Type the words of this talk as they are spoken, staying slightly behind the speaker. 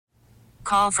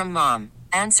Call from mom.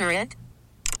 Answer it.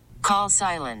 Call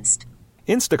silenced.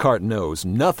 Instacart knows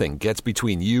nothing gets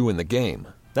between you and the game.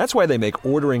 That's why they make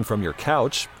ordering from your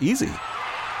couch easy.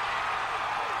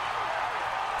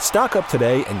 Stock up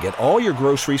today and get all your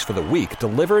groceries for the week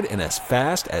delivered in as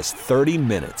fast as 30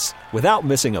 minutes without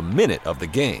missing a minute of the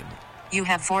game. You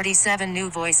have 47 new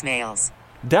voicemails.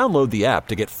 Download the app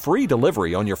to get free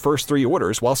delivery on your first 3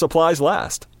 orders while supplies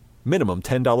last. Minimum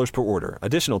 $10 per order.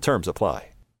 Additional terms apply.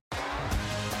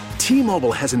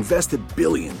 T-Mobile has invested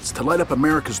billions to light up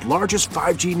America's largest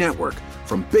 5G network,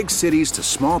 from big cities to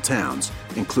small towns,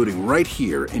 including right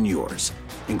here in yours.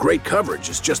 And great coverage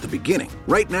is just the beginning.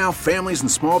 Right now, families and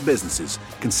small businesses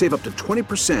can save up to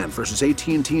 20% versus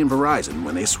AT&T and Verizon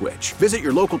when they switch. Visit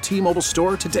your local T-Mobile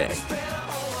store today.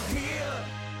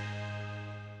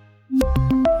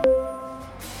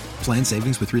 Plan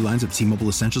savings with 3 lines of T-Mobile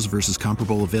Essentials versus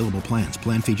comparable available plans.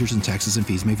 Plan features and taxes and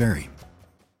fees may vary.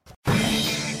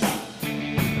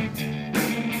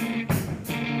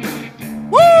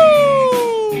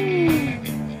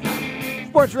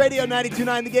 Sports Radio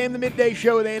 92.9 The Game, the midday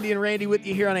show with Andy and Randy with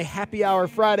you here on a happy hour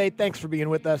Friday. Thanks for being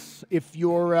with us. If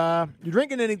you're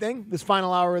drinking anything this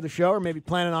final hour of the show, or maybe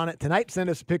planning on it tonight,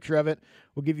 send us a picture of it.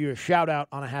 We'll give you a shout out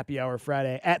on a happy hour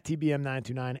Friday at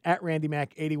TBM929, at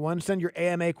RandyMac81. Send your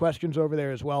AMA questions over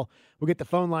there as well. We'll get the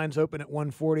phone lines open at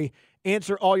 1:40.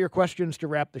 Answer all your questions to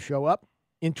wrap the show up.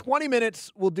 In 20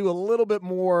 minutes, we'll do a little bit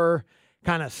more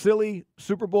kind of silly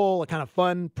Super Bowl, kind of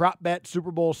fun prop bet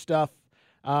Super Bowl stuff.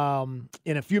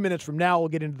 In a few minutes from now, we'll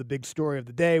get into the big story of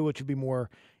the day, which will be more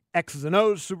X's and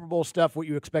O's Super Bowl stuff, what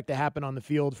you expect to happen on the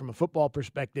field from a football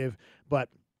perspective. But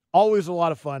always a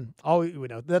lot of fun. Always,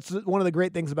 that's one of the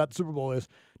great things about the Super Bowl is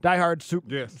diehard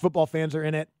football fans are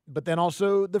in it, but then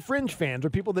also the fringe fans or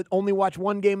people that only watch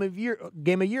one game a year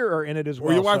are in it as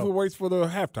well. Or your wife who waits for the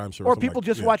halftime show. Or people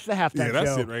just watch the halftime show.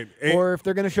 That's it, right? Or if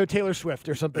they're going to show Taylor Swift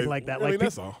or something like that.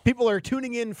 That's all. People are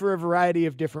tuning in for a variety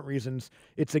of different reasons.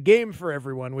 It's a game for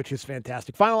everyone, which is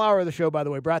fantastic. Final hour of the show, by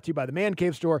the way, brought to you by the Man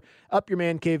Cave Store. Up your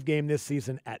Man Cave game this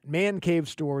season at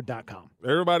mancavestore.com.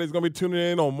 Everybody's going to be tuning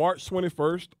in on March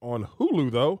 21st on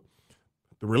Hulu, though.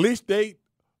 The release date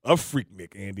of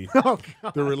Freaknik, Andy. Oh,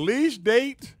 God. The release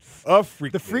date of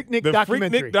Freaknik. The Freaknik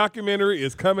documentary. The Freaknik documentary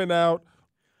is coming out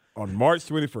on March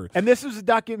 21st. And this is a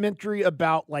documentary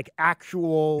about,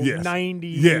 actual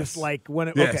 90s, when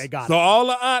it – okay, got it. So all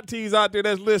the aunties out there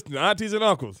that's listening, aunties and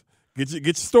uncles, get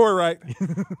your story right.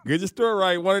 Get your story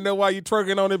right. Want to know why you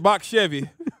twerking on that box Chevy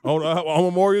on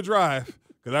Memorial Drive?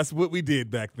 Because that's what we did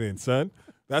back then, son.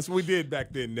 That's what we did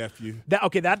back then, nephew.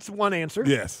 That's one answer.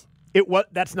 Yes.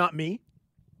 That's not me.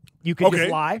 You could just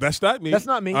lie. That's not me. That's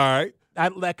not me. All right.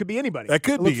 That could be anybody. That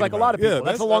could be looks like a lot of people.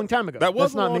 That's a long time ago. That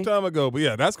was a long time ago.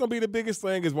 But, that's going to be the biggest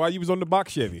thing is why you was on the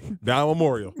box Chevy down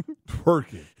Memorial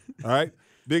twerking. All right?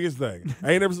 Biggest thing.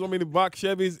 I ain't never so many box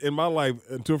Chevys in my life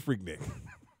until Freaknik.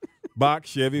 Box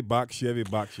Chevy, box Chevy,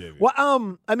 box Chevy.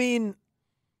 Well,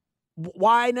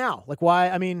 why now? Why?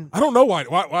 I don't know why.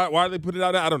 Why they put it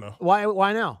out there? I don't know.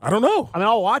 Why now? I don't know.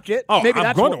 I'll watch it. Oh, maybe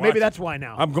maybe that's why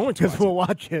now. I'm going to because we'll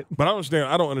watch it. But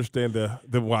I don't understand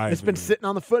the why. It's been sitting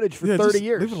on the footage for 30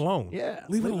 years. Leave it alone. Yeah,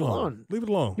 leave it alone. Leave it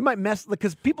alone. You might mess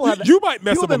because people have. You might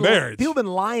mess up a marriage. People have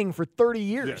been lying for 30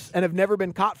 years and have never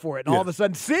been caught for it. And all of a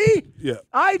sudden, yeah,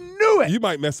 I knew it. You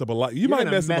might mess up a lot. You might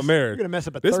mess up a marriage. You're gonna mess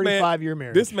up a 35-year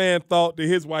marriage. This man thought that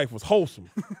his wife was wholesome.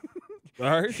 All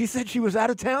right. She said she was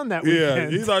out of town that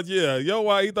weekend. Yeah, he thought. Your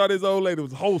wife. He thought his old lady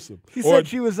was wholesome. He said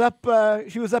she was up.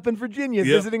 She was up in Virginia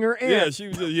visiting her aunt. Yeah, she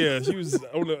was. She was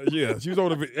on the. She was on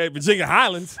the Virginia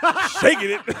Highlands,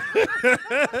 shaking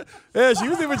it. Yeah, she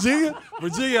was in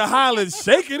Virginia Highlands,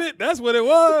 shaking it. That's what it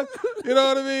was. You know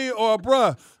what I mean? Or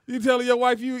bruh, you telling your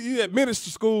wife you at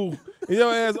minister school and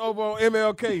your ass over on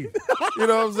MLK. You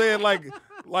know what I'm saying?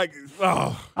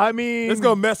 It's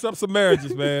gonna mess up some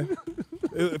marriages, man.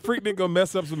 Freaknik gonna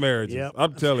mess up some marriages. Yep,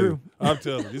 I'm telling you.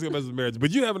 He's gonna mess up some marriages.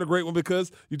 But you having a great one because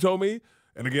you told me,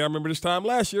 and again I remember this time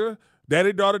last year,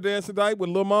 daddy-daughter dance tonight with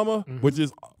Lil Mama, which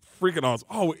is freaking awesome.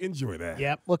 Oh, enjoy that.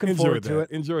 Yep, looking forward to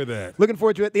it. Enjoy that. Looking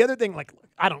forward to it. The other thing,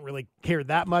 I don't really care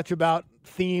that much about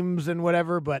themes and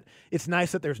whatever, but it's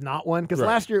nice that there's not one because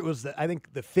last year it was I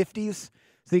think the 50s,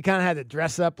 so you kind of had to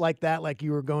dress up like that, like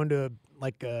you were going to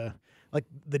like the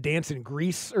dance in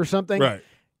Greece or something. Right.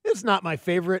 It's not my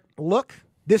favorite look.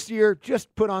 This year,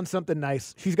 just put on something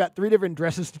nice. She's got 3 different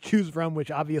dresses to choose from, which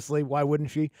obviously, why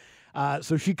wouldn't she?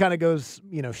 So she kind of goes,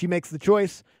 she makes the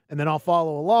choice, and then I'll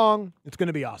follow along. It's going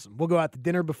to be awesome. We'll go out to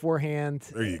dinner beforehand.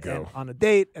 There you go. On a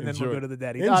date, and then we'll go to the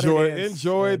daddy-daughter dance.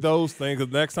 Enjoy those things,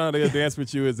 because next time they'll dance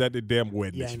with you is at the damn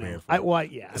wedding that you're paying for.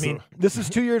 I mean, this is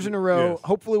 2 years in a row. Yes.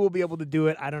 Hopefully we'll be able to do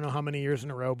it. I don't know how many years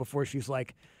in a row before she's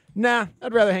like, nah,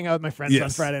 I'd rather hang out with my friends on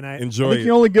Friday night. Enjoy I think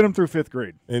you only get them through 5th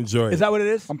grade. Enjoy it. Is that what it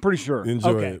is? I'm pretty sure.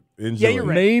 Enjoy it. Yeah, you're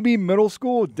right. Maybe middle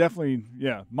school, definitely,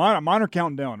 yeah. Mine are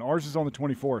counting down. Ours is on the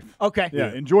 24th. Okay.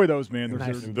 Yeah, enjoy those, man.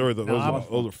 Nice. Enjoy those. Those are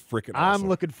freaking awesome. I'm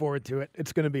looking forward to it.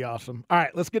 It's going to be awesome. All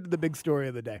right, let's get to the big story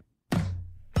of the day.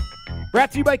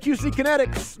 Brought to you by QC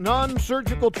Kinetics,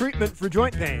 non-surgical treatment for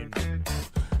joint pain.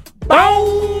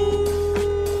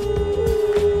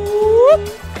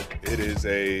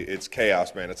 It's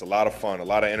chaos, man. It's a lot of fun, a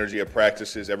lot of energy at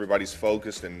practices. Everybody's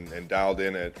focused and dialed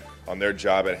in on their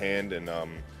job at hand. And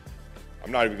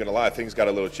I'm not even going to lie, things got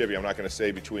a little chippy. I'm not going to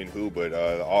say between who, but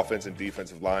the offense and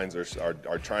defensive lines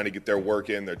are trying to get their work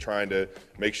in. They're trying to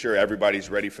make sure everybody's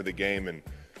ready for the game. And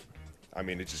I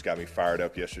mean, it just got me fired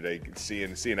up yesterday,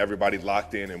 seeing everybody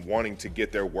locked in and wanting to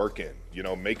get their work in.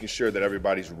 Making sure that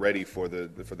everybody's ready for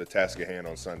the task at hand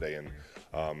on Sunday. And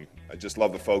I just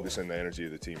love the focus and the energy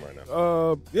of the team right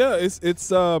now. It's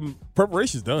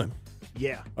preparation's done.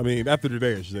 Yeah. I mean, after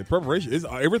today, I should say, preparation is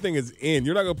everything is in.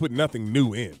 You're not going to put nothing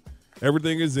new in.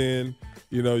 Everything is in.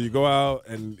 You go out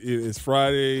and it's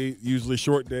Friday, usually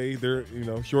short day.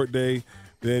 Short day.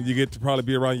 Then you get to probably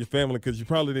be around your family because you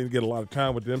probably didn't get a lot of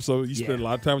time with them. So you spend a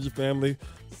lot of time with your family.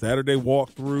 Saturday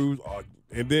walkthroughs,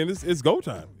 and then it's go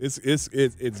time.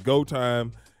 It's go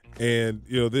time, and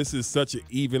this is such an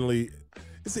evenly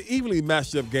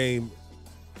matched up game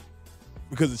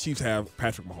because the Chiefs have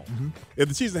Patrick Mahomes. Mm-hmm. If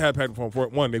the Chiefs didn't have Patrick Mahomes, for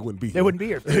one, they wouldn't be here. They wouldn't be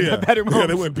here. Patrick Mahomes. Yeah,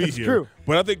 they wouldn't be That's here. True.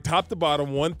 But I think top to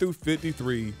bottom, 1 through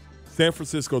 53, San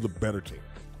Francisco's a better team.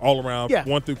 All around,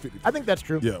 1 through 53. I think that's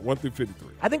true. Yeah, 1 through 53.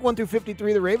 I think 1 through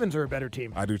 53, the Ravens are a better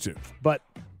team. I do too. But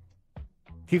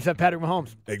Chiefs have Patrick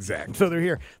Mahomes. Exactly. So they're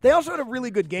here. They also had a really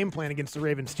good game plan against the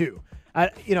Ravens too. I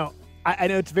know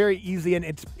it's very easy and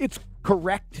it's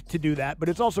correct to do that, but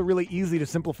it's also really easy to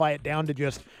simplify it down to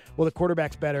just, well, the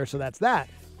quarterback's better, so that's that.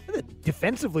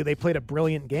 Defensively, they played a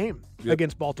brilliant game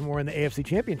against Baltimore in the AFC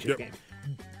Championship game.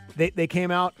 They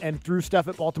came out and threw stuff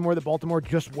at Baltimore that Baltimore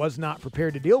just was not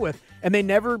prepared to deal with, and they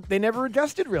never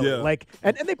adjusted really. Yeah.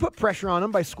 And they put pressure on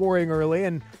them by scoring early,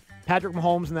 and Patrick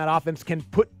Mahomes and that offense can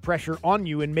put pressure on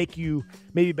you and make you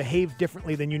maybe behave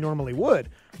differently than you normally would.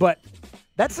 But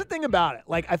that's the thing about it.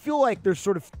 I feel like there's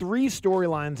sort of 3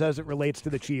 storylines as it relates to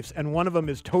the Chiefs, and one of them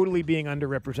is totally being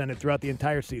underrepresented throughout the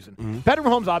entire season. Mm-hmm. Patrick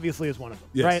Mahomes obviously is one of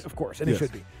them, right? Of course, and he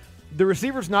should be. The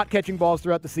receivers not catching balls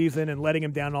throughout the season and letting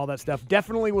him down and all that stuff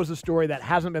definitely was a story that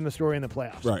hasn't been the story in the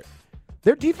playoffs. Right.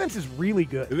 Their defense is really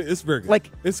good. It's very good.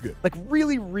 It's good.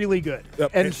 Really, really good.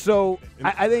 Yep. And so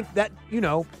I think that,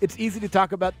 it's easy to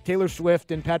talk about Taylor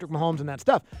Swift and Patrick Mahomes and that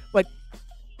stuff.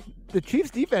 The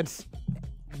Chiefs defense,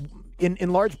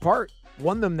 in large part,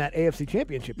 won them that AFC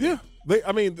Championship. Yeah.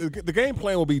 The game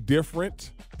plan will be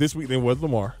different this week than it was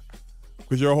Lamar.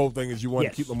 Because your whole thing is you want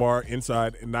to keep Lamar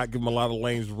inside and not give him a lot of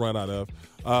lanes to run out of.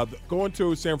 Going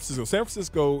to San Francisco. San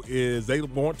Francisco they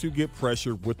want to get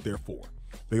pressure with their 4.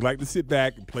 They like to sit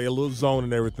back and play a little zone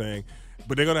and everything,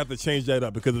 but they're going to have to change that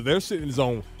up because if they're sitting in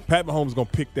zone, Pat Mahomes is going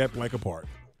to pick that blank apart.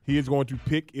 He is going to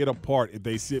pick it apart if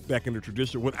they sit back in the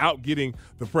tradition without getting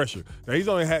the pressure. Now he's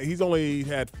only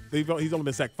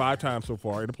been sacked 5 times so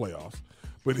far in the playoffs.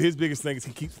 But his biggest thing is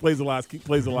he keeps plays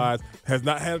alive, has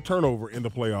not had a turnover in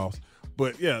the playoffs.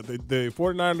 But, yeah, the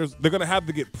 49ers, they're going to have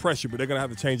to get pressure, but they're going to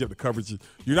have to change up the coverage.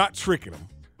 You're not tricking them.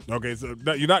 Okay, so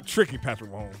you're not tricking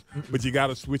Patrick Mahomes, but you got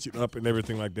to switch it up and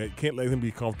everything like that. You can't let him be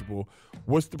comfortable.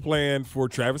 What's the plan for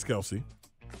Travis Kelce?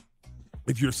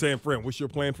 If you're San Fran, what's your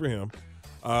plan for him?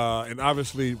 And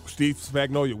obviously, Steve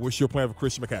Spagnuolo, what's your plan for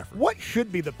Christian McCaffrey? What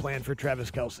should be the plan for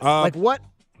Travis Kelce?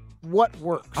 What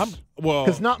works?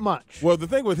 Because not much. Well, the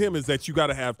thing with him is that you got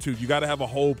to have 2. You got to have a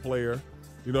whole player.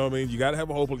 You know what I mean? You got to have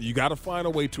a whole player. You got to find a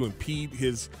way to impede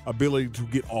his ability to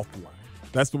get off the line.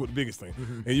 That's the biggest thing.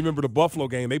 Mm-hmm. And you remember the Buffalo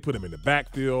game, they put him in the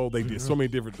backfield. They did so many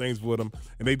different things with him.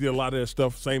 And they did a lot of that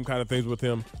stuff, same kind of things with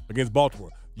him against Baltimore.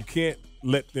 You can't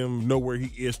let them know where he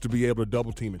is to be able to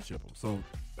double team and chip him. So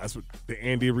that's what the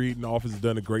Andy Reid and the offense has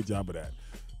done a great job of that.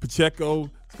 Pacheco's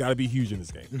got to be huge in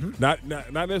this game.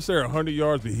 Mm-hmm. Not necessarily 100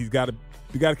 yards, but you got to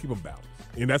keep him balanced.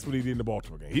 And that's what he did in the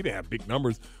Baltimore game. He didn't have big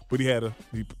numbers, but he had a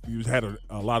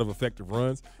lot of effective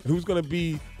runs. And who's going to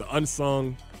be the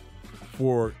unsung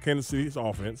for Kansas City's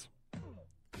offense?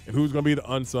 And who's going to be the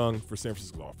unsung for San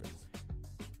Francisco's offense?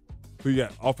 Who you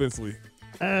got offensively?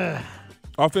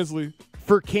 Offensively?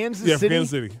 For Kansas City? Yeah, for Kansas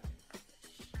City.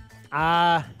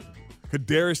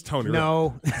 Kadarius Toney.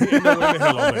 No. Right? Ain't no in the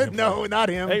hell I'm letting him No, play. not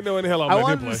him. Ain't no in the hell I'm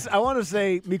letting him play. I want to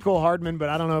say Mecole Hardman, but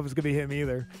I don't know if it's going to be him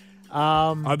either.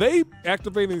 Are they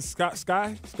activating Sky?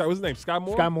 What's his name? Sky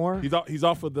Moore? Sky Moore. He's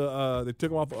off of the. They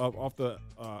took him off the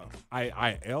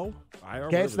IL.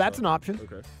 Okay, so that's an option.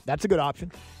 Okay. That's a good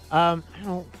option.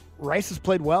 Rice has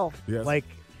played well. Yes. Like,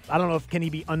 I don't know if can he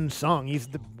be unsung. He's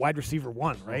the wide receiver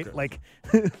 1, right? Okay. Like,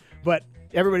 but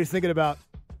everybody's thinking about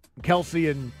Kelsey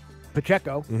and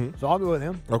Pacheco, so I'll go with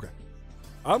him. Okay.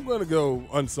 I'm going to go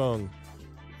unsung.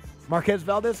 Marquez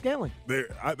Valdez-Scantling.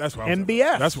 That's what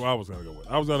MVS. That's what I was going to go with.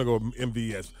 I was going to go with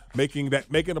MVS,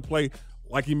 making a play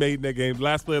like he made in that game.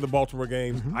 Last play of the Baltimore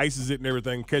game, ices it and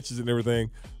everything, catches it and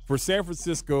everything. For San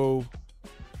Francisco,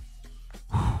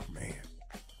 man,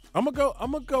 I'm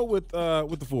gonna go with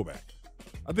the fullback.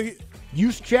 I think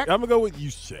Juszczyk. I'm gonna go with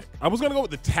Juszczyk. I was gonna go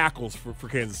with the tackles for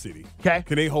Kansas City. Okay.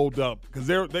 Can they hold up? Because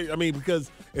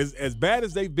because as bad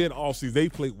as they've been all season, they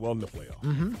played well in the playoffs.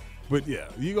 Mm-hmm. But yeah,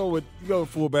 you go with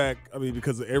fullback. I mean,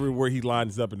 because of everywhere he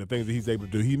lines up and the things that he's able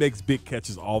to do, he makes big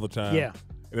catches all the time. Yeah.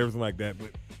 And everything like that.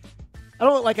 But I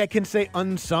don't like I can say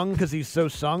unsung because he's so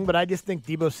sung, but I just think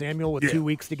Deebo Samuel with 2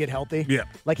 weeks to get healthy. Yeah.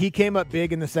 Like he came up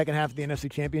big in the second half of the NFC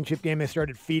Championship game. They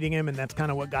started feeding him, and that's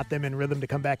kind of what got them in rhythm to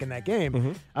come back in that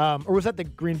game. Or was that the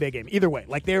Green Bay game? Either way,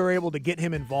 like they were able to get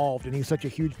him involved, and he's such a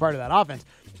huge part of that offense.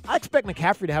 I expect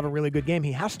McCaffrey to have a really good game.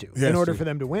 He has to in order for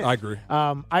them to win. I agree.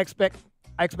 I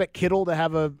expect Kittle to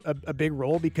have a big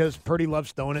role because Purdy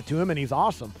loves throwing it to him, and he's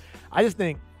awesome. I just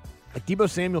think like Deebo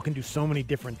Samuel can do so many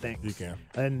different things. He can.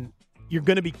 And you're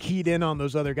going to be keyed in on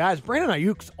those other guys. Brandon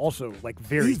Ayuk's also like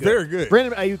He's very good.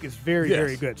 Brandon Ayuk is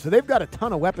very good. So they've got a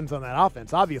ton of weapons on that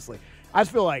offense, obviously. I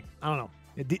just feel like, I don't know,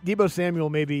 Deebo Samuel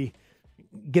maybe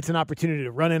gets an opportunity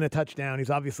to run in a touchdown. He's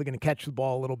obviously going to catch the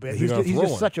ball a little bit. He's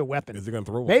just such a weapon. Is he going to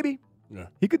throw one? Maybe. Yeah.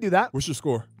 He could do that. What's your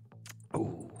score?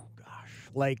 Oh, gosh.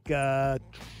 Like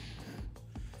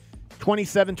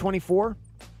 27-24?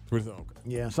 Okay.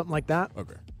 Yeah, something like that.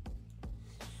 Okay.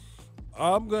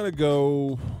 I'm going to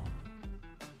go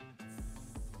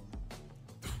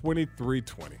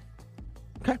 23-20.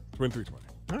 Okay. 23-20.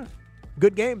 All right.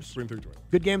 Good games. 23-20.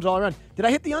 Good games all around. Did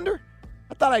I hit the under?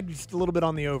 I thought I'd just a little bit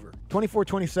on the over.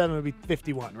 24-27 would be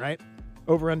 51, right?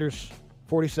 Over-under's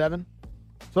 47.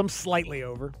 So I'm slightly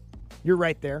over. You're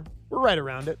right there. We're right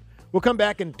around it. We'll come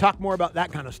back and talk more about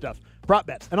that kind of stuff. Prop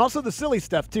bets. And also the silly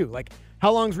stuff, too. Like,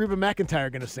 how long is Reba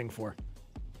McEntire going to sing for?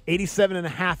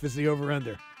 87.5 is the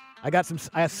over-under.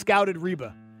 I scouted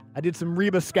Reba. I did some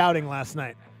Reba scouting last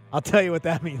night. I'll tell you what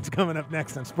that means coming up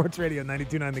next on Sports Radio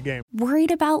 92.9 The Game.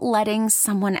 Worried about letting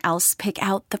someone else pick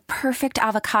out the perfect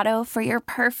avocado for your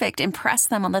perfect impress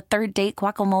them on the third date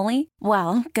guacamole?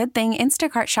 Well, good thing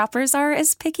Instacart shoppers are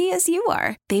as picky as you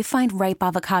are. They find ripe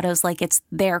avocados like it's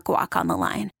their guac on the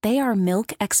line. They are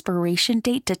milk expiration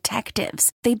date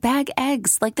detectives. They bag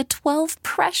eggs like the 12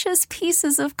 precious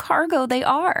pieces of cargo they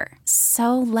are.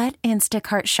 So let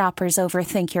Instacart shoppers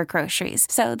overthink your groceries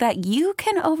so that you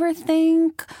can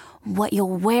overthink what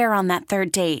you'll wear on that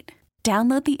third date.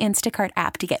 Download the Instacart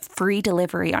app to get free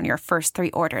delivery on your first 3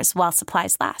 orders while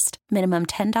supplies last. Minimum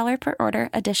 $10 per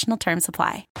order. Additional terms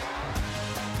apply.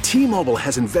 T-Mobile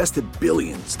has invested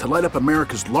billions to light up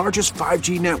America's largest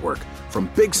 5G network,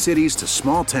 from big cities to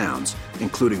small towns,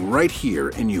 including right here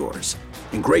in yours.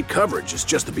 And great coverage is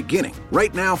just the beginning.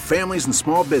 Right now, families and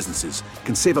small businesses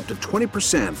can save up to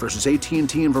 20% versus AT&T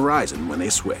and Verizon when they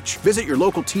switch. Visit your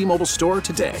local T-Mobile store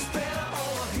today.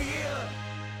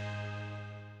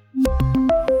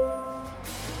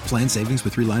 Plan savings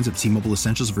with 3 lines of T-Mobile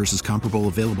Essentials versus comparable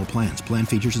available plans. Plan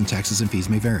features and taxes and fees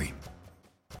may vary.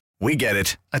 We get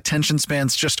it. Attention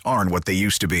spans just aren't what they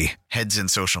used to be. Heads in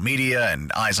social media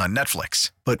and eyes on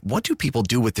Netflix. But what do people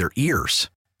do with their ears?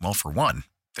 Well, for one,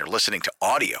 they're listening to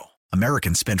audio.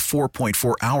 Americans spend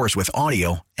 4.4 hours with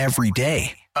audio every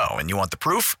day. Oh, and you want the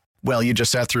proof? Well, you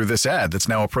just sat through this ad that's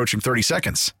now approaching 30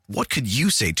 seconds. What could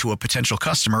you say to a potential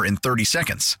customer in 30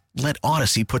 seconds? Let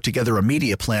Odyssey put together a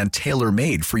media plan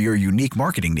tailor-made for your unique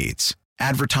marketing needs.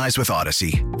 Advertise with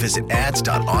Odyssey. Visit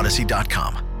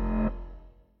ads.odyssey.com.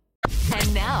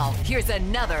 And now, here's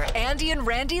another Andy and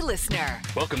Randy listener.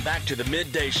 Welcome back to the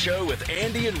Midday Show with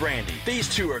Andy and Randy.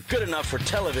 These two are good enough for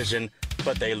television,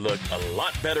 but they look a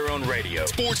lot better on radio.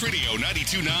 Sports Radio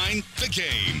 92.9 The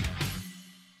Game.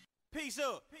 Peace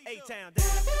up, A-Town down.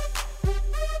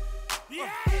 Yeah.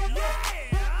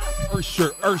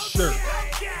 Usher.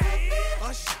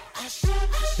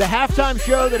 The halftime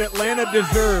show that Atlanta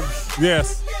deserves.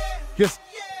 Yes. Just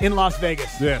in Las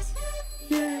Vegas. Yes.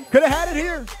 Could have had it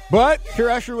here. But sure,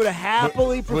 Usher would have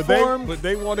happily performed. But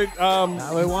they wanted.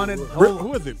 They wanted.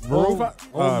 Who is it?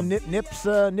 Nips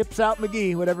Out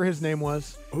McGee, whatever his name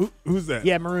was. Who's that?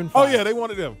 Yeah, Maroon 5. Oh yeah, they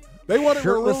wanted them. They wanted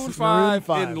Shirtless Maroon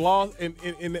 5 Maroon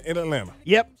 5. in Atlanta.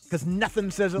 Yep, because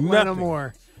nothing says Atlanta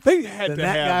more. They had than to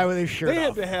that have guy with his shirt They had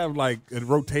off. to have like a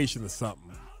rotation or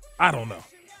something. I don't know.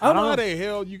 I don't know how the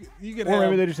hell you can Or have.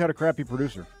 maybe they just had a crappy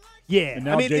producer. Yeah, And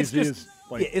now I mean, Jay-Z it's just is,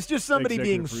 like, it's just somebody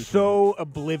being executive producer. so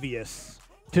oblivious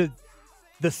to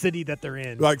the city that they're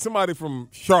in. Like somebody from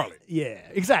Charlotte. Yeah,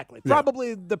 exactly. Yeah.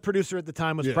 Probably the producer at the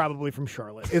time was Yeah. probably from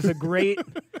Charlotte. Is a great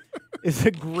is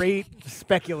a great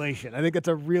speculation. I think it's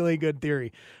a really good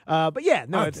theory. But yeah,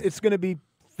 no, it's going to be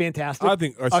fantastic. I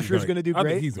think Usher's going to do great. I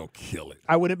think he's going to kill it.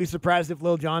 I wouldn't be surprised if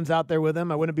Lil Jon's out there with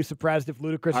him. I wouldn't be surprised if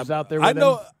Ludacris is out there with him. I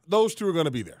know those two are going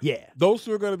to be there. Yeah. Those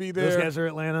two are going to be there. Those guys are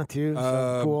Atlanta too.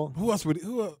 So cool. Who else would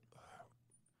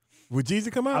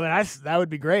Jeezy come out? I mean, that would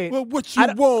be great. Well, what you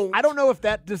want? I don't know if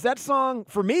does that song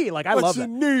for me. Like I What love you that.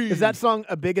 need? Is that song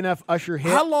a big enough Usher hit?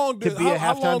 How long to be a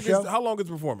halftime show? How long is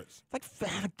the performance? Like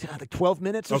 12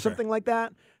 minutes or Okay. something like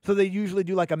that. So they usually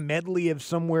do like a medley of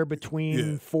somewhere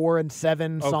between 4 and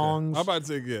 7 songs. I'm about to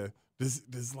say, yeah.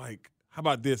 This like, how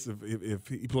about this? If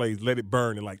he plays "Let It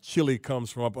Burn" and like Chili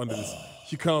comes from up under this,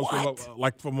 she comes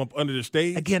from up under the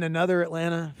stage. Again, another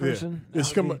Atlanta person. Yeah.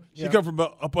 She come from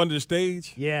up under the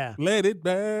stage. Yeah. Let it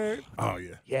burn. Oh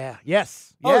yeah. Yeah.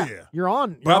 Yes. Oh Yeah. yeah. You're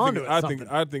on. But You're I on think to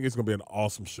it. I think it's gonna be an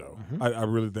awesome show. I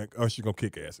really think Usher's gonna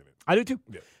kick ass in it. I do too.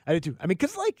 Yeah. I do too. I mean,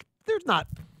 because like there's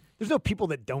no people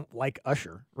that don't like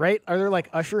Usher, right? Are there like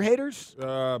Usher haters?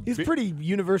 He's pretty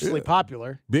universally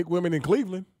popular. Big women in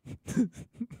Cleveland.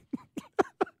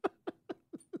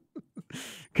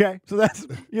 Okay, so that's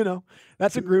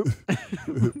that's a group,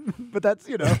 but that's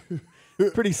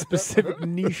pretty specific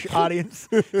niche audience.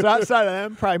 So outside of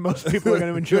them, probably most people are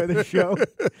going to enjoy the show.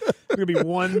 There's going to be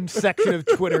one section of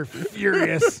Twitter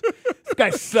furious. This guy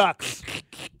sucks.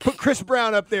 Put Chris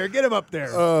Brown up there. Get him up there.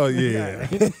 Oh yeah.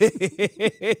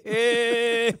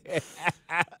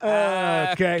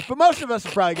 Okay, but most of us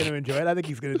are probably going to enjoy it. I think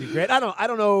he's going to do great. I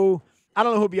don't know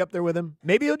who'll be up there with him.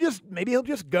 Maybe he'll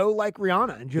just go like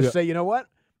Rihanna and just say, you know what?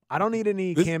 I don't need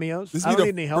any cameos. This I is don't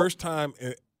the need any help. first time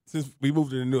since we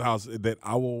moved to the new house that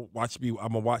I will watch. I'm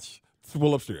gonna watch Super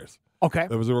Bowl upstairs. Okay.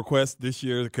 There was a request this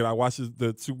year. Can I watch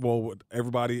the Super Bowl with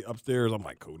everybody upstairs? I'm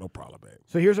like, cool, no problem, babe.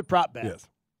 So here's a prop bet. Yes.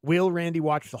 Will Randy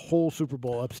watch the whole Super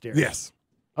Bowl upstairs? Yes.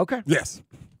 Okay. Yes.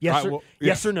 Yes,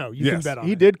 Yes or no? You can bet on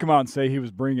He it. did come out and say he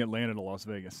was bringing Atlanta to Las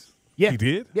Vegas. Yeah. He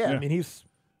did? Yeah. I mean, he's.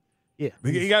 Yeah.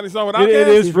 He got his own with It Outkast?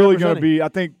 is He's really going to representing. be. I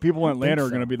think people in Atlanta so. are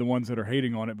going to be the ones that are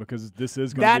hating on it because this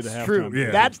is going to be the That's halftime. true.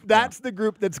 Yeah. That's the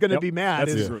group that's going to Yep. be mad.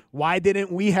 That's Is the group. why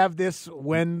didn't we have this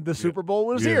when the Super Bowl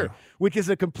was Yeah. here? Which is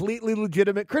a completely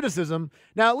legitimate criticism.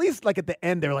 Now, at least like at the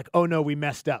end, they're like, "Oh no, we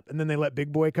messed up," and then they let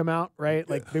Big Boy come out, right?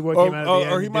 Like Big Boy came out at the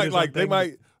end. Or he and did might his like own they thing.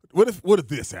 might. What if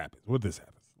this happens? What if this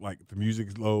happens? Like the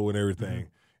music's low and everything,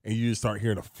 and you just start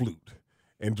hearing a flute,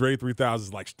 and Dre 3000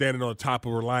 is like standing on the top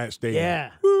of Reliance Stadium. Yeah.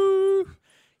 Woo.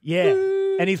 Yeah.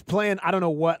 And he's playing, I don't know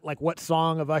what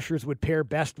song of Usher's would pair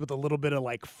best with a little bit of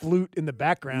like flute in the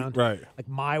background. Right. Like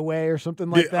My Way or something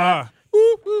like that.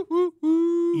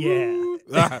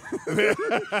 Yeah.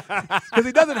 Because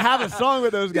he doesn't have a song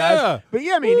with those guys. Yeah. But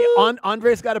yeah, I mean,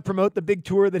 Andre's got to promote the big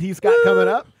tour that he's got coming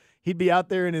up. He'd be out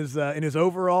there in his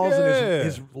overalls and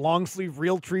his long sleeve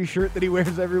real tree shirt that he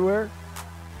wears everywhere.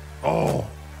 Oh,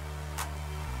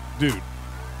 dude.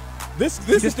 This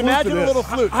Just is imagine close to a little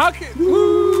this. flute. How can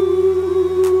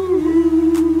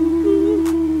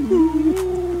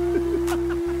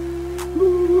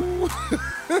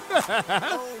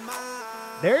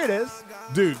There it is.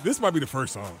 dude? This might be the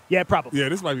first song. Yeah, probably. Yeah,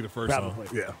 this might be the first Probably.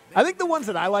 song. Yeah. I think the ones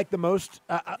that I like the most,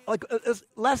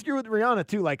 last year with Rihanna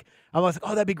too. Like I was like,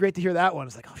 oh, that'd be great to hear that one.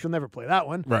 It's like, oh, she'll never play that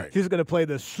one. Right. She's gonna play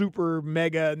the super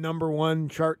mega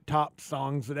 #1 chart top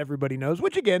songs that everybody knows,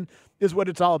 which again is what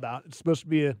it's all about. It's supposed to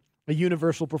be a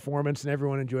universal performance and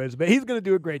everyone enjoys it. But he's gonna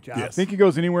do a great job. I think he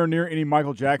goes anywhere near any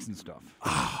Michael Jackson stuff.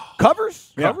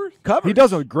 Covers, Yeah. covers. He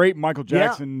does a great Michael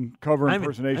Jackson cover I haven't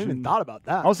impersonation. even thought about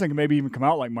that. I was thinking maybe even come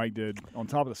out like Mike did on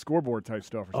top of the scoreboard type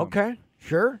stuff or something. Okay,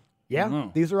 sure. Yeah,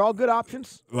 know. these are all good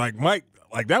options. Like Mike,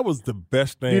 like that was the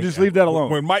best thing. You just leave that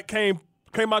alone. When Mike came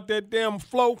out that damn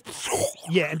flow.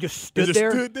 Yeah, and just It stood, just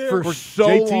there, stood there. for Or so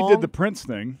JT long. did the Prince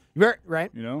thing. Right.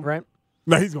 You know? Right.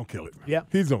 No, he's gonna kill it. Yeah.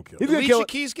 He's gonna kill He's it. gonna kill Alicia it.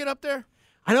 Keys get up there?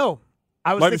 I know.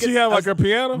 I was Like, does thinking, she have I like was- a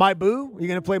piano? My Boo? Are you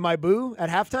going to play My Boo at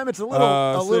halftime? It's a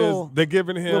little, They're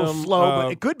giving him little slow,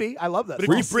 but it could be. I love that. But if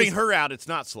song. you bring her out, it's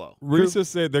not slow. Risa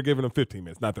said they're giving him 15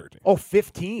 minutes, not 13. Oh,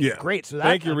 15. Yeah. Great. So that,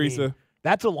 Thank you, I mean, Risa.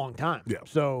 That's a long time. Yeah.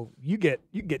 So you get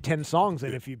 10 songs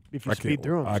in if you speed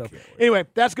through them. So can't wait. anyway,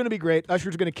 that's going to be great.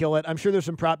 Usher's going to kill it. I'm sure there's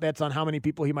some prop bets on how many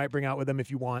people he might bring out with him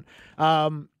if you want.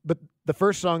 But the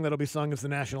first song that'll be sung is the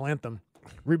national anthem,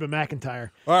 Reba McEntire.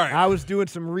 All right. I was doing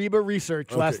some Reba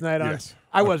research last night on. Yes.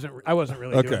 I wasn't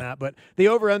really doing that, but the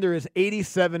over/under is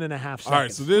 87.5 seconds, All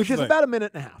right, so this which is thing- about a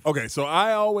minute and a half. Okay, so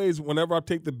I always, whenever I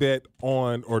take the bet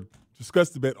on or discuss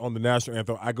the bet on the national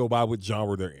anthem, I go by what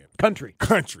genre they're in. Country.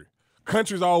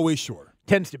 Country's always shorter.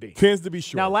 Tends to be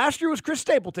short. Now, last year was Chris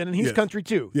Stapleton, and he's Yes. country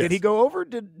too. Yes. Did he go over?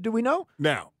 Do we know?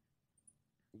 Now,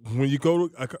 when you go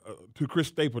to Chris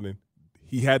Stapleton,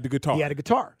 he had the guitar. He had a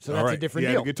guitar, so that's a different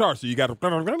He deal. had a guitar, so you got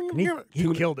to.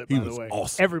 He killed it, by the way.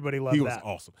 Awesome. Everybody loved He that.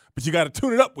 was awesome, but you got to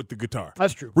tune it up with the guitar.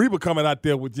 That's true. Reba coming out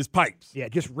there with just pipes. Yeah,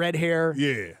 just red hair.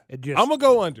 Yeah, It just- I'm gonna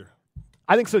go under.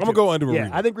 I think so, too. I'm gonna go under Yeah,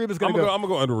 Reba. I think Reba's going to go. I'm gonna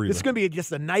go under Reba. This is going to be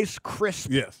just a nice, crisp,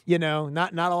 Yes.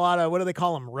 not a lot of, what do they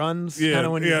call them, runs? Yeah, Kind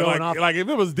of when you're going off. like if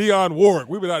it was Dionne Warwick,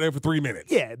 we've been out there for 3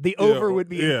 minutes. Yeah, the over would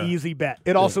be an easy bet.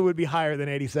 It also would be higher than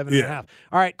 87.5.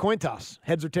 All right, coin toss.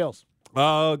 Heads or tails?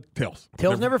 Tails.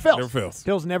 Tails never fails. Never fails.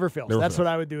 Tails never fails. Never That's fails.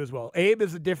 what I would do as well. Abe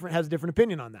has a different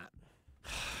opinion on that.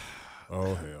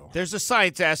 Oh, hell. There's a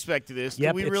science aspect to this.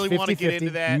 Yep, Do we it's really want to get 50-50. into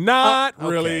that? Not Okay.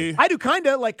 really. I do kind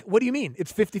of. Like, what do you mean?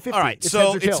 It's 50-50. All right, It's so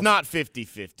heads or it's tails. not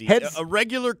 50-50. Heads- A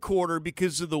regular quarter,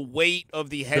 because of the weight of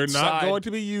the head They're not side. going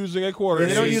to be using a quarter.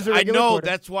 They don't use a I regular know. quarter.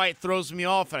 That's why it throws me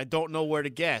off, and I don't know where to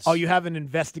guess. Oh, you haven't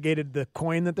investigated the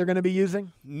coin that they're going to be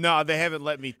using? No, they haven't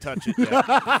let me touch it yet.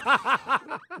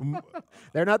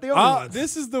 They're not the only ones.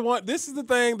 This is the one. This is the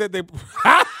thing that they.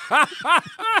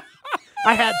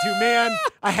 I had to, man.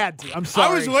 I had to. I'm sorry.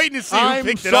 I was waiting to see who I'm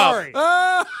picked sorry. it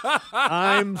up.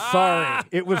 I'm sorry.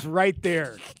 It was right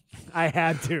there. I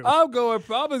had to. I'm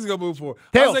probably just gonna move forward.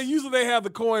 Tails. I say usually they have the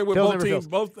coin with Tails both never teams.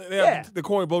 fails. They have the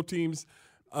coin both teams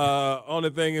on the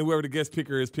thing, and whoever the guest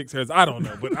picker is picks heads. I don't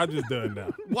know, but I'm just done now.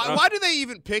 Why do they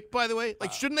even pick, by the way?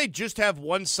 Like, shouldn't they just have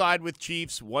one side with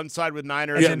Chiefs, one side with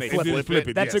Niners, Yeah, and they flip flip it.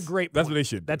 it? That's yes. a great That's point. what they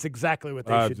should do. That's exactly what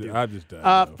they should do. I'm just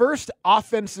done. First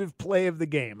offensive play of the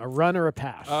game, a run or a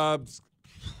pass?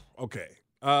 Okay.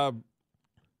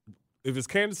 If it's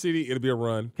Kansas City, it'll be a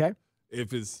run. Okay.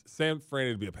 If it's San Fran,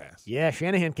 it'll be a pass. Yeah,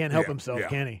 Shanahan can't help Yeah, himself, yeah,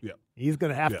 can he? yeah. He's going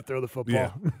to have Yeah. to throw the football.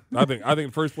 Yeah. I think the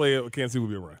first play of Kansas City will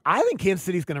be a run. I think Kansas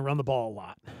City's going to run the ball a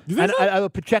lot. You think so?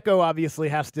 Pacheco obviously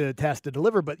has to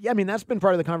deliver, but yeah, I mean that's been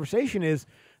part of the conversation. Is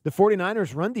the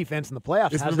 49ers' run defense in the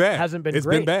playoffs It's been bad. hasn't been It's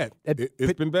great. been bad.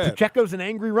 It's been bad. Pacheco's an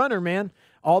angry runner, man.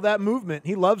 All that movement,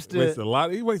 he loves to.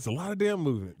 He wastes a lot of damn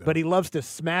movement. Though. But he loves to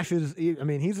smash his. I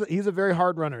mean, he's a very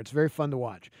hard runner. It's very fun to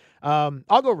watch.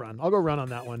 I'll go run. I'll go run on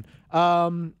that one.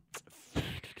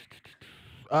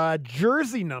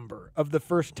 Jersey number of the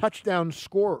first touchdown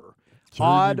scorer.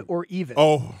 Odd or even?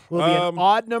 Oh, will it be an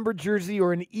odd number jersey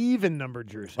or an even number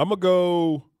jersey? I'm gonna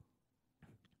go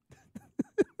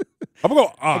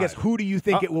odd. I guess who do you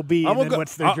think it will be, and then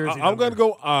what's their jersey I'm number? going to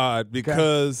go odd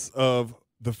because of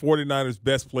the 49ers'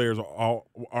 best players are all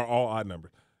odd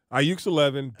numbers. Ayuk's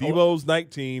 11, Debo's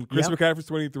 19, Chris McCaffrey's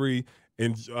 23,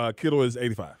 and Kittle is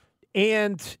 85.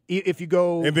 And if you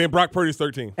go, And then Brock Purdy's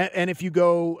 13. and if you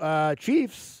go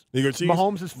Chiefs, You go Chiefs,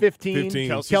 Mahomes is 15,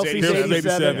 Kelsey's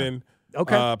 87.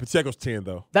 Okay, Pacheco's 10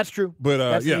 though. that's true. But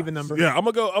that's yeah, an even number. Yeah, I'm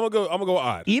gonna go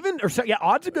odd. Even or so, yeah,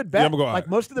 odd's a good bet. Yeah, I'm gonna go odd. Like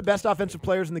most of the best offensive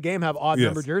players in the game have odd Yes.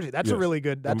 number jersey. That's a Yes. really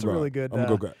good. That's I'm a gonna really go good. odd. I'm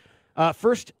gonna go odd.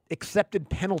 First accepted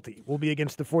penalty will be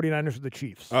against the 49ers or the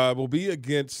Chiefs. Will be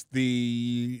against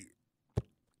the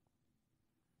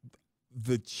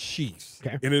Chiefs.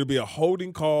 Okay. And it'll be a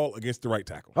holding call against the right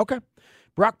tackle. Okay.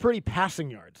 Brock Purdy passing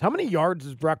yards. How many yards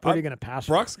is Brock Purdy going to pass?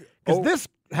 Brock's Because this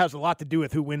has a lot to do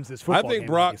with who wins this football I think game,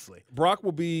 Brock obviously. Brock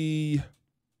will be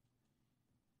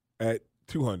at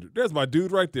 200. There's my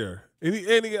dude right there. And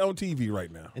he on TV right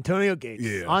now. Antonio Gates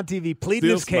Yeah. on TV pleading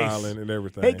Still his case. smiling and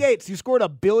everything. Hey, Gates, you scored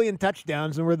 1 billion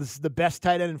touchdowns and were the best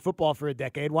tight end in football for a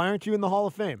decade. Why aren't you in the Hall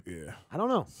of Fame? Yeah. I don't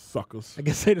know. Suckers. I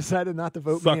guess they decided not to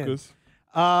vote me in. Suckers.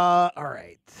 All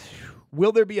right.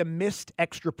 Will there be a missed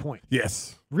extra point?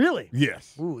 Yes. Really?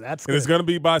 Yes. Ooh, that's And it's good. going to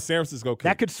be by San Francisco kicker.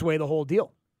 That could sway the whole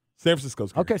deal. San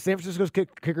Francisco's kicker. Okay, San Francisco's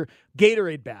kicker.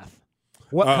 Gatorade bath.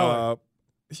 What color?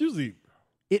 It's usually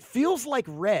It feels like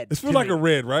red. It feels to like me. a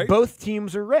red, right? Both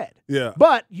teams are red. Yeah.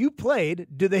 But you played.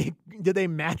 Do they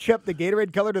match up the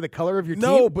Gatorade color to the color of your team?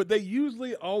 No, but they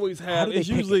usually always How have. do they It's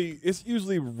pick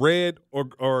usually red or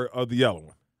the yellow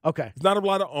one. Okay. It's not a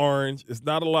lot of orange. It's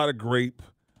not a lot of grape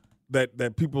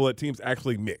that people at teams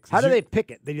actually mix. How do they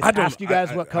pick it? They just ask you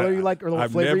guys what color you like or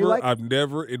what flavor you like? I've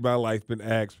never in my life been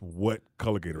asked what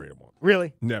color Gatorade I want.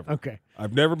 Really? Never. Okay.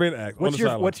 I've never been asked.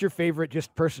 What's your favorite,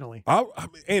 just personally? I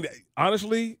mean, and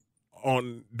honestly,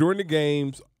 during the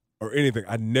games or anything,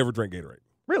 I never drank Gatorade.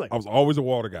 Really? I was always a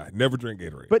water guy. Never drink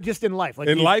Gatorade. But just in life.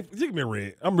 In life, give me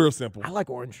red. I'm real simple. I like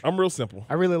orange. I'm real simple.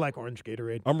 I really like orange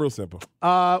Gatorade. I'm real simple.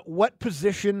 What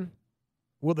position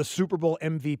will the Super Bowl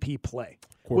MVP play?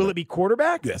 Will it be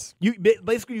quarterback? Yes.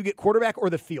 Basically, you get quarterback or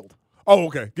the field. Oh,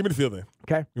 okay. Give me the field then.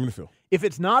 Okay. Give me the field. If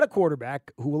it's not a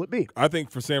quarterback, who will it be? I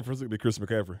think for San Francisco, it'll be Chris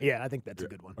McCaffrey. Yeah, I think that's a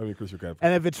good one. I mean, Chris McCaffrey.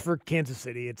 And if it's for Kansas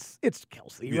City, it's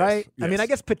Kelsey, Yes, right? yes. I mean, I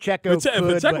guess Pacheco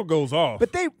Pacheco goes off.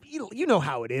 But you know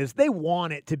how it is. They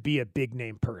want it to be a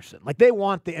big-name person. Like, they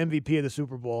want the MVP of the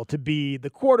Super Bowl to be the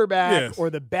quarterback or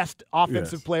the best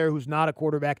offensive player who's not a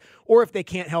quarterback. Or if they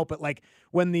can't help it, like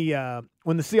when the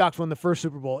Seahawks won the first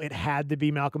Super Bowl, it had to be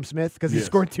Malcolm Smith because he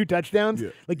scored 2 touchdowns.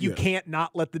 Yeah. Like, you can't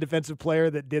not let the defensive player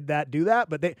that did that do that.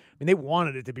 But they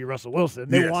wanted it to be Russell Wilson.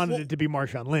 They wanted it to be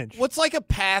Marshawn Lynch. What's like a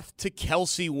path to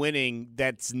Kelsey winning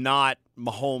that's not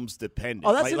Mahomes dependent?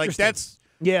 Oh, that's like interesting. That's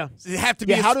yeah. It have to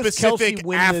be how a does Kelsey specific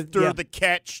win after the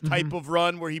catch type of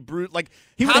run where he he would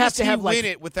how have does to he have win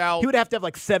it without? He would have to have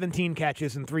like 17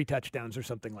 catches and 3 touchdowns or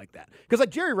something like that. Because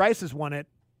like Jerry Rice has won it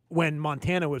when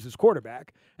Montana was his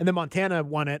quarterback, and then Montana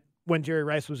won it when Jerry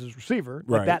Rice was his receiver.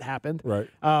 Like that happened. Right.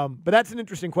 But that's an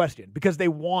interesting question because they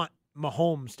want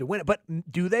Mahomes to win it. But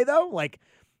do they though? Like,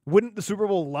 wouldn't the Super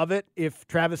Bowl love it if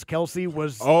Travis Kelce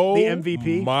was the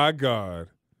MVP? Oh my God.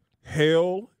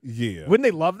 Hell yeah! Wouldn't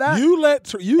they love that? You let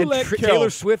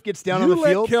Taylor Swift gets down on the field.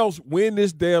 You let Kels win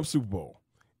this damn Super Bowl,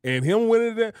 and him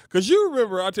winning that. Because you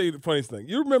remember, I'll tell you the funniest thing.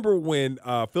 You remember when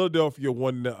Philadelphia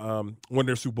won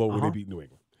their Super Bowl when they beat New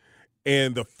England,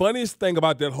 and the funniest thing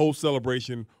about that whole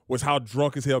celebration was how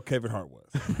drunk as hell Kevin Hart was.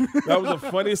 That was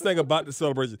the funniest thing about the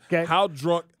celebration. Okay. How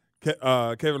drunk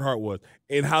Kevin Hart was,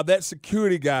 and how that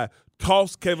security guy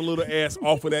tossed Kevin Little ass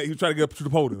off of that. He was trying to get up to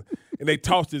the podium, and they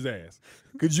tossed his ass.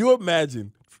 Could you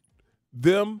imagine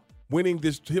them winning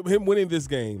him winning this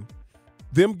game,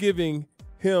 them giving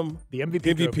him the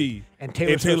MVP and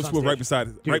Taylor Swift right beside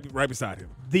him?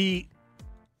 The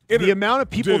amount of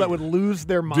people that would lose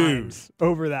their minds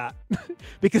over that,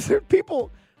 because there's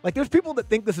people that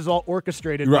think this is all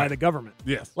orchestrated by the government.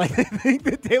 Yes, like they think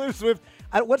that Taylor Swift.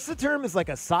 What's the term? Is like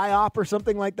a psyop or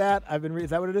something like that? Is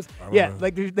that what it is? Yeah,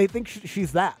 like they think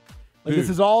she's that. Like this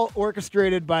is all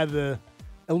orchestrated by the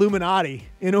Illuminati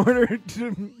in order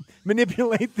to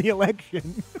manipulate the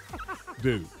election.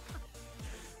 Dude,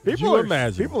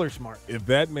 people are smart. If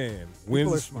that man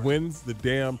wins the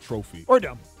damn trophy or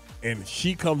dumb, and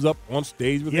she comes up on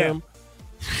stage with him,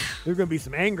 there's gonna be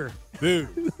some anger,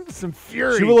 dude, some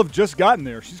fury. She will have just gotten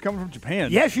there. She's coming from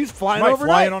Japan. Yeah, she's flying over.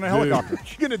 Flying on a helicopter.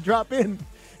 She's gonna drop in,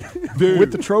 dude,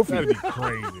 with the trophy. That'd be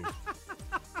crazy.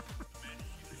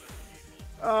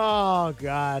 Oh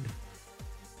God.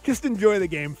 Just enjoy the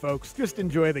game, folks. Just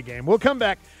enjoy the game. We'll come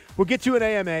back. We'll get to an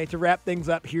AMA to wrap things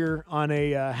up here on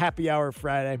a happy hour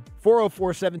Friday.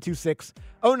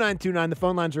 404-726-0929. The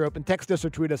phone lines are open. Text us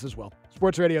or tweet us as well.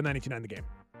 Sports Radio 92.9 The Game.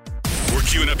 We're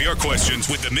queuing up your questions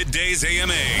with the Middays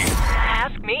AMA.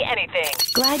 Ask me anything.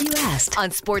 Glad you asked.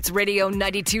 On Sports Radio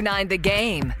 92.9 The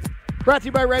Game. Brought to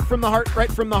you by Right From The Heart,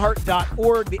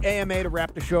 rightfromtheheart.org, the AMA to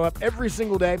wrap the show up every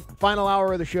single day. Final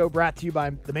hour of the show brought to you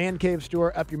by the Man Cave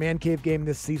Store. Up your Man Cave game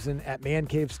this season at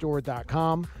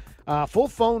mancavestore.com. Full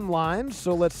phone lines,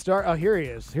 so let's start. Oh, here he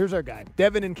is. Here's our guy,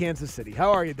 Devin in Kansas City.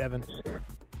 How are you, Devin?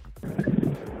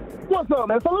 What's up,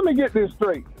 man? So let me get this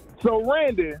straight. So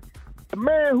Randy, the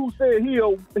man who said he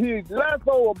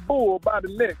lasso a bull by the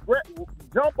neck,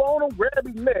 jump on him, grab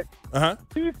his neck,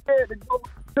 he said to go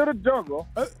to the jungle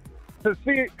to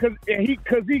see it because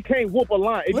he can't whoop a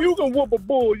lion. If you can whoop a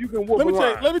bull, you can whoop a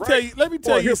lion. Let me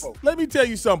tell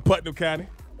you something, Putnam County.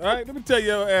 All right, let me tell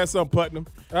your ass something, Putnam.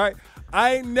 All right,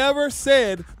 I ain't never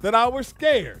said that I was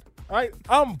scared. All right,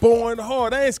 I'm born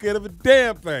hard. I ain't scared of a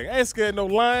damn thing. I ain't scared of no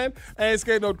lion. I ain't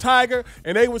scared of no tiger.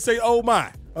 And they would say, "Oh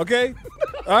my," okay?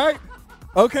 All right,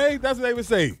 okay, that's what they would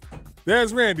say.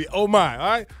 There's Randy. Oh my. All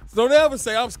right, so don't ever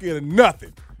say I'm scared of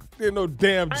nothing. There's no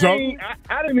damn jungle.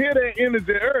 I didn't hear that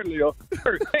energy earlier.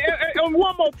 And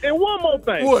one more thing.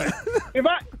 What? If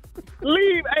I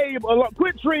leave Abe alone,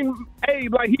 quit treating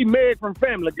Abe like he Meg from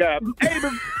Family Guy. Abe,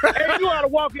 you ought to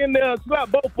walk in there and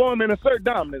slap both of them and assert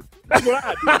dominance. That's what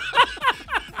I do.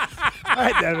 All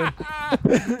right, Devin.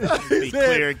 Be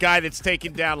clear, a guy that's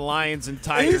taking down lions and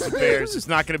tigers and bears is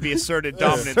not going to be asserted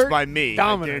dominance by me.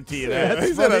 Dominance. I guarantee you that.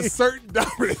 He said asserted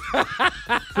dominance.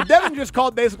 So Devin just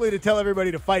called basically to tell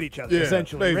everybody to fight each other,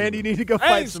 essentially. Basically. Randy, you need to go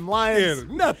fight some lions. Scared of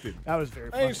nothing. That was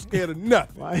very funny. I ain't scared of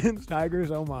nothing. Lions,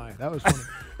 tigers, oh my. That was funny.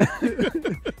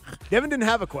 Devin didn't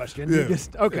have a question. Yeah. He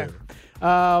just, okay.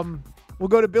 Yeah. We'll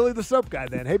go to Billy the Soap Guy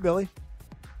then. Hey, Billy.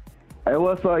 Hey,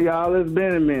 what's up, y'all? It's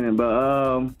been a minute,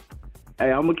 but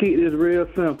Hey, I'm gonna keep this real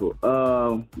simple.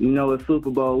 It's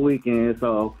Super Bowl weekend,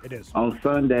 so it is. On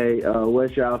Sunday,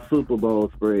 what's y'all Super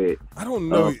Bowl spread? I don't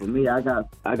know. For me, I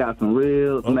got some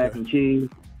ribs, mac and cheese,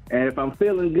 and if I'm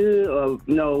feeling good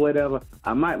or whatever,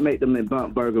 I might make them in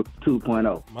Bump Burger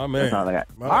 2.0. My man. That's all I got.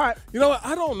 All right. You know what?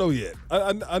 I don't know yet.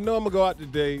 I know I'm gonna go out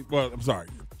today. Well, I'm sorry.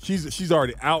 She's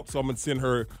already out, so I'm gonna send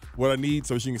her what I need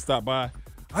so she can stop by.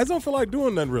 I just don't feel like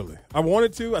doing nothing really. I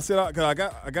wanted to. I said because I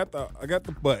got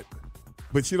the butt,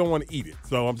 but she don't want to eat it.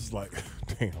 So I'm just like,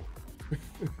 damn,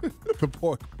 the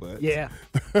pork butt. Yeah,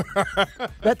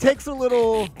 that takes a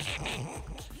little.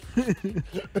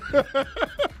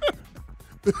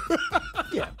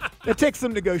 Yeah, it takes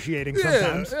some negotiating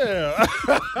sometimes. Yeah.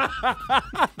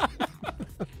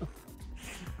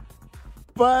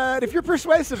 But if you're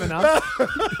persuasive enough, you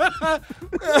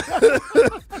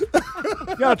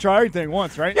gotta try everything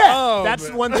once, right? Yeah, that's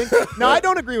one thing. No, I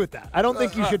don't agree with that. I don't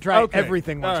think you should try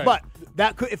everything once. Right. But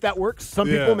that could, if that works, some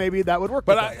people maybe that would work.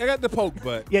 But with I got the poke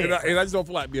butt, and I just don't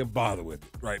feel like being bothered with it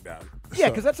right now. Yeah,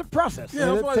 because that's a process. Yeah, I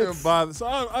don't feel like being bothered.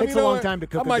 So takes a long time to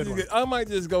cook. I might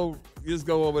just go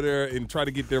over there and try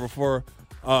to get there before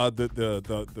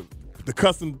the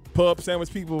custom pub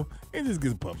sandwich people, and just get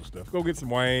some pub stuff. Go get some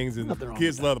wings, and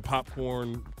kids love the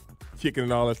popcorn, chicken,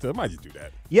 and all that stuff. I might just do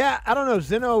that. Yeah, I don't know.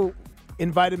 Zeno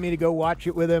invited me to go watch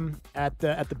it with him at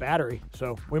the Battery,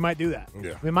 so we might do that.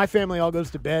 Yeah. I mean, my family all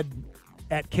goes to bed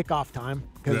at kickoff time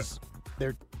because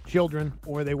they're children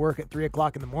or they work at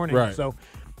 3:00 in the morning. Right. So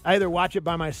I either watch it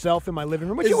by myself in my living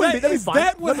room, which Is that'd be fine.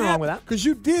 That Nothing wrong with that. Because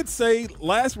you did say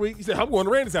last week, you said, I'm going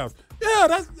to Randy's house. Yeah,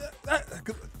 that's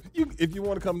if you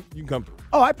want to come, you can come through.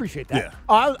 Oh, I appreciate that. Yeah.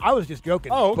 Oh, I was just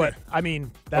joking. Oh, okay. But, I mean,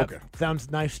 that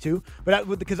sounds nice, too. But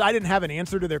because I didn't have an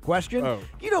answer to their question. Oh.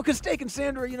 Because Steak and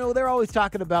Sandra, they're always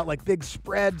talking about, like, big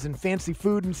spreads and fancy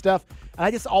food and stuff. And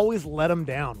I just always let them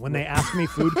down when they ask me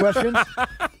food questions.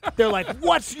 They're like,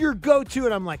 what's your go-to?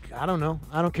 And I'm like, I don't know.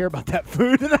 I don't care about that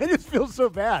food. And I just feel so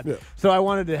bad. Yeah. So I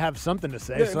wanted to have something to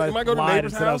say. So I lied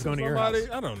and said I was going to your house.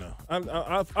 I don't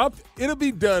know. It'll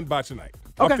be done by tonight.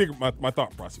 Okay. I'll figure my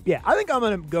thought process. Yeah, I think I'm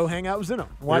going to go hang out with Zeno.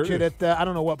 Watch it at, I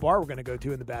don't know what bar we're going to go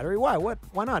to in the Battery. Why?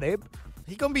 Why not, Abe?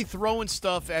 He's going to be throwing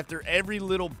stuff after every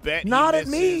little bet Not he at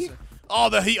me. Oh,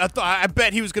 I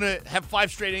bet he was going to have 5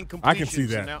 straight incompletions. I can see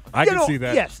that. Now. I can see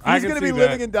that. Yes, he's going to be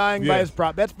living and dying by his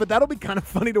prop bets, but that'll be kind of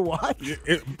funny to watch.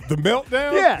 The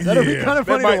meltdown? Yeah, that'll be kind of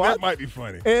funny to watch. That might be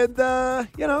funny. And,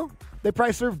 they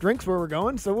probably serve drinks where we're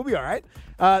going, so we'll be all right.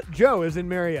 Joe is in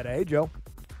Marietta. Hey, Joe.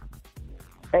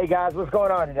 Hey, guys, what's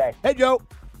going on today? Hey, Joe.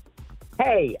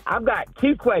 Hey, I've got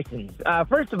 2 questions.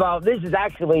 First of all, this is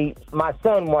actually my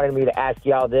son wanted me to ask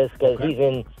y'all this because he's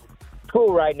in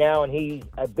school right now, and he's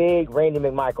a big Randy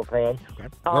McMichael fan. Okay.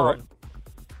 All right.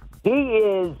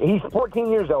 He's 14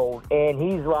 years old, and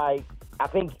he's like, I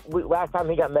think last time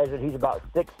he got measured, he's about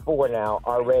 6'4" now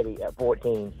already at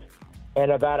 14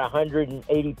 and about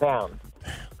 180 pounds.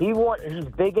 He's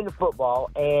big into football,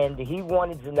 and he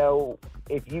wanted to know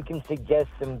if you can suggest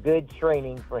some good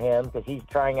training for him because he's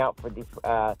trying out for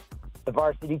the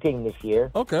varsity team this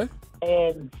year. Okay.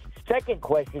 And second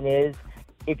question is,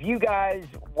 if you guys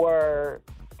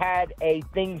had a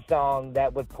theme song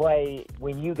that would play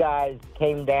when you guys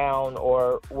came down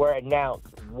or were announced,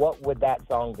 what would that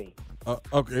song be?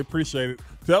 Okay, appreciate it.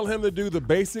 Tell him to do the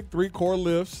basic 3 core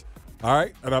lifts. All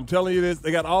right, and I'm telling you this,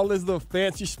 they got all this little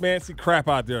fancy schmancy crap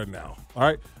out there now. All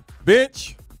right,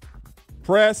 bench,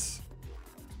 press,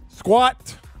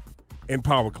 squat, and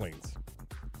power cleans.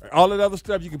 All that other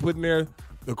stuff you can put in there,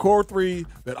 the core 3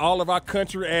 that all of our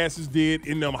country asses did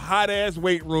in them hot-ass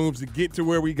weight rooms to get to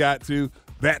where we got to,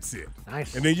 that's it.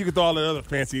 Nice. And then you can throw all that other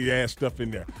fancy-ass stuff in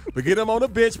there. But get them on the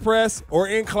bench press or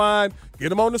incline, get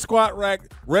them on the squat rack,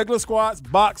 regular squats,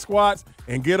 box squats,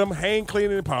 and get them hang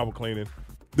cleaning and power cleaning.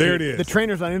 There it is. The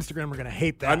trainers on Instagram are going to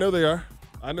hate that. I know they are.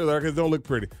 Because they don't look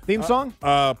pretty. Theme song?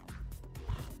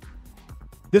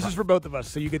 This is for both of us,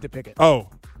 so you get to pick it. Oh,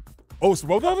 it's for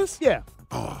both of us? Yeah.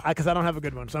 Because I don't have a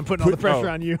good one, so I'm putting all the pressure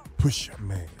on you. Push your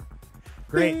man.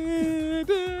 Great.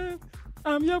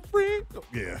 I'm your friend.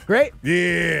 Yeah. Great.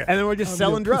 Yeah. And then we're just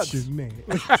selling drugs.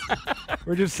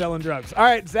 We're just selling drugs. All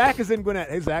right, Zach is in Gwinnett.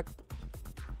 Hey, Zach.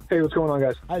 Hey, what's going on,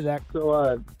 guys? Hi, Zach.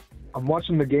 So, I'm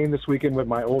watching the game this weekend with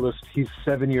my oldest. He's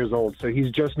 7 years old, so he's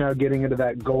just now getting into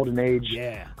that golden age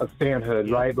of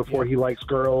fanhood, right? Before he likes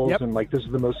girls, and, this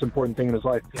is the most important thing in his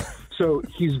life. So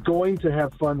he's going to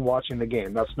have fun watching the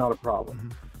game. That's not a problem.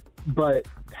 Mm-hmm. But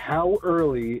how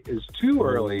early is too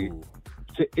early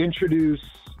to introduce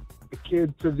a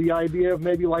kid to the idea of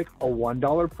maybe, like, a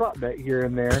 $1 prop bet here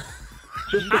and there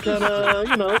just to kind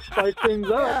of, spice things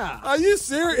up. Yeah. Are you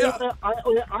serious? I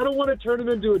don't want to turn him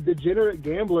into a degenerate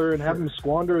gambler and have him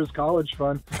squander his college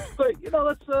fund. But,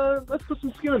 let's put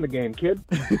some skin in the game, kid.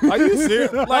 Are you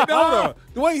serious? Like, no.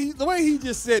 The way he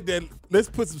just said that, let's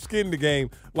put some skin in the game,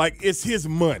 like it's his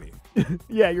money.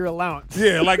 Yeah, your allowance.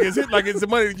 Yeah, like it's the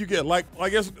money that you get. Like I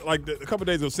guess like a couple of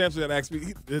days ago, Samson had asked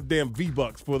me the damn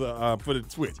V-Bucks for the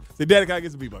Twitch. He said, Daddy, can I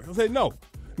get some V-Bucks? I said, no.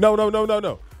 Then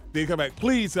he come back,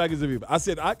 please, can I get some V-Bucks? I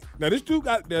said, now this dude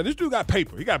got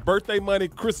paper. He got birthday money,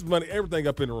 Christmas money, everything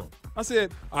up in the room. I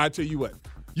said, I tell you what,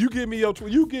 you give me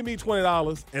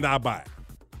 $20 and I buy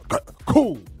it.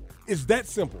 Cool. It's that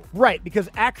simple. Right, because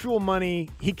actual money,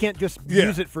 he can't just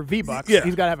use it for V-Bucks. Yeah.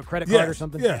 He's got to have a credit card or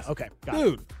something. Yes. Yeah. Okay, got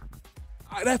Dude,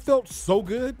 it. That felt so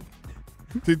good.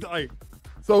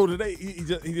 So today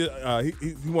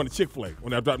he wanted Chick-fil-A.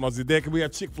 When I dropped him, I said, Dad, can we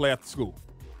have Chick-fil-A after school?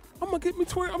 I'm gonna give me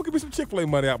some Chick-fil-A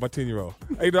money out my 10-year-old.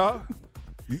 Hey, dog,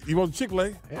 you want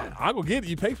Chick-fil-A? Yeah. I'll go get it.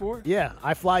 You pay for it. Yeah,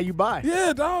 I fly, you buy.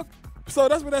 Yeah, dog. So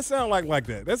that's what that sound like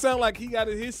that. That sound like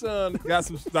his son got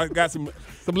some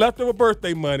leftover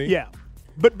birthday money. Yeah.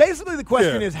 But basically the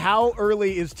question is, how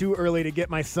early is too early to get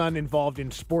my son involved in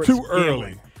sports? Too gambling?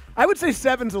 early. I would say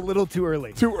 7's a little too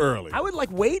early. Too early. I would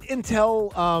wait until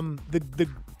the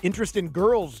interest in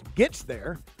girls gets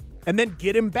there, and then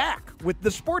get him back with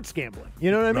the sports gambling.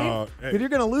 You know what I mean? Because you're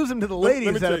going to lose him to the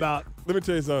ladies at about. Let me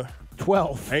tell you something.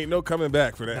 12. Ain't no coming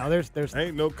back for that. No, there's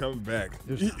ain't no coming back.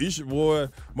 You should, boy.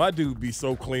 My dude be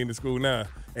so clean to school now,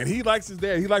 and he likes his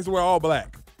dad. He likes to wear all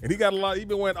black. And he got a lot. He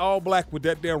been wearing all black with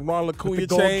that damn Ron LaCuia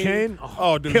gold chain.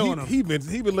 Oh, dude, killing him. He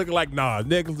been looking like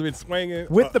Nichols been swinging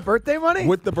with the birthday money.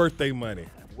 With the birthday money.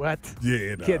 What?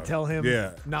 Yeah, can't tell him.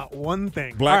 Yeah, not one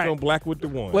thing. Black on black with the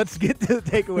one. Let's get to the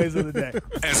takeaways of the day.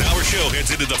 As our show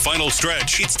heads into the final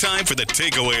stretch, it's time for the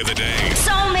takeaway of the day.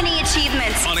 So many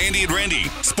achievements. On Andy and Randy,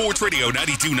 Sports Radio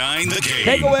 92.9 The Game.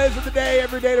 Takeaways of the day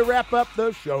every day to wrap up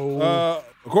the show.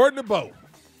 According to Bo,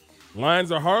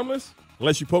 lions are harmless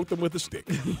unless you poke them with a stick.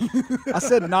 I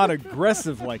said not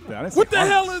aggressive like that. What the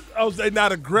hell is? I was saying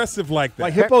not aggressive like that.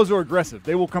 Like hippos are aggressive.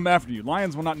 They will come after you.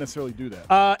 Lions will not necessarily do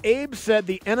that. Abe said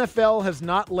the NFL has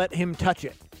not let him touch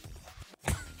it.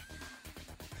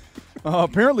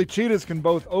 Apparently, cheetahs can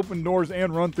both open doors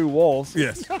and run through walls.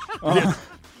 Yes.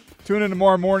 Tune in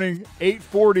tomorrow morning,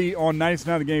 8:40 on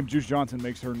 99 The Game. Juice Johnson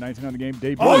makes her 99 The Game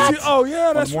debut. Oh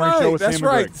yeah, that's right. That's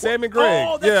right. Sam and Greg.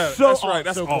 Oh, that's that's right.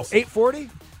 That's so awesome. Cool.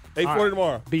 8:40? 8:40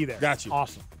 tomorrow. Be there. Got you.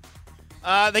 Awesome.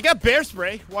 They got bear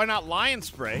spray. Why not lion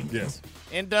spray? Yes.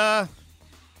 And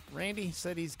Randy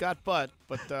said he's got butt,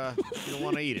 but he don't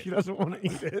want to eat it. He doesn't want to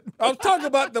eat it. I was talking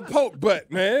about the poke butt,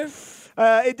 man.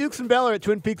 Hey, Dukes and Bell are at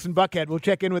Twin Peaks and Buckhead. We'll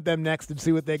check in with them next and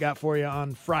see what they got for you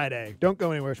on Friday. Don't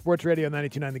go anywhere. Sports Radio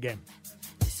 92.9 The Game.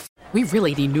 We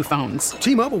really need new phones.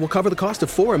 T-Mobile will cover the cost of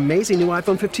 4 amazing new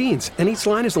iPhone 15s, and each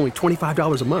line is only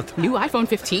 $25 a month. New iPhone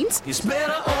 15s? It's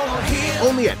better over here.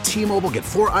 Only at T-Mobile, get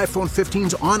 4 iPhone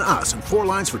 15s on us and 4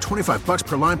 lines for $25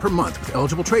 per line per month with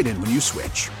eligible trade-in when you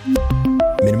switch.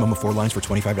 Minimum of 4 lines for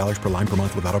 $25 per line per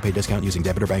month with autopay discount using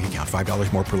debit or bank account.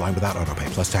 $5 more per line without autopay,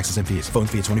 plus taxes and fees. Phone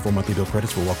fee at 24 monthly bill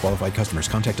credits for well-qualified customers.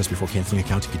 Contact us before canceling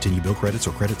account to continue bill credits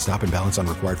or credit stop and balance on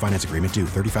required finance agreement due.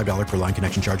 $35 per line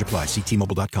connection charge applies. See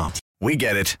T-Mobile.com. We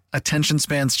get it. Attention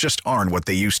spans just aren't what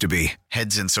they used to be.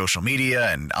 Heads in social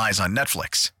media and eyes on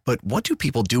Netflix. But what do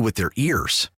people do with their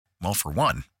ears? Well, for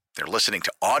one, they're listening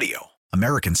to audio.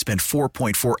 Americans spend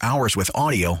 4.4 hours with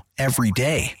audio every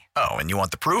day. Oh, and you want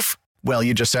the proof? Well,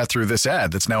 you just sat through this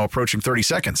ad that's now approaching 30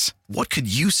 seconds. What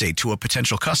could you say to a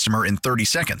potential customer in 30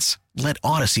 seconds? Let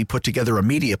Odyssey put together a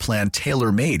media plan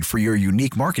tailor-made for your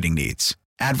unique marketing needs.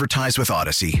 Advertise with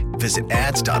Odyssey. Visit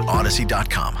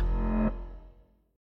ads.odyssey.com.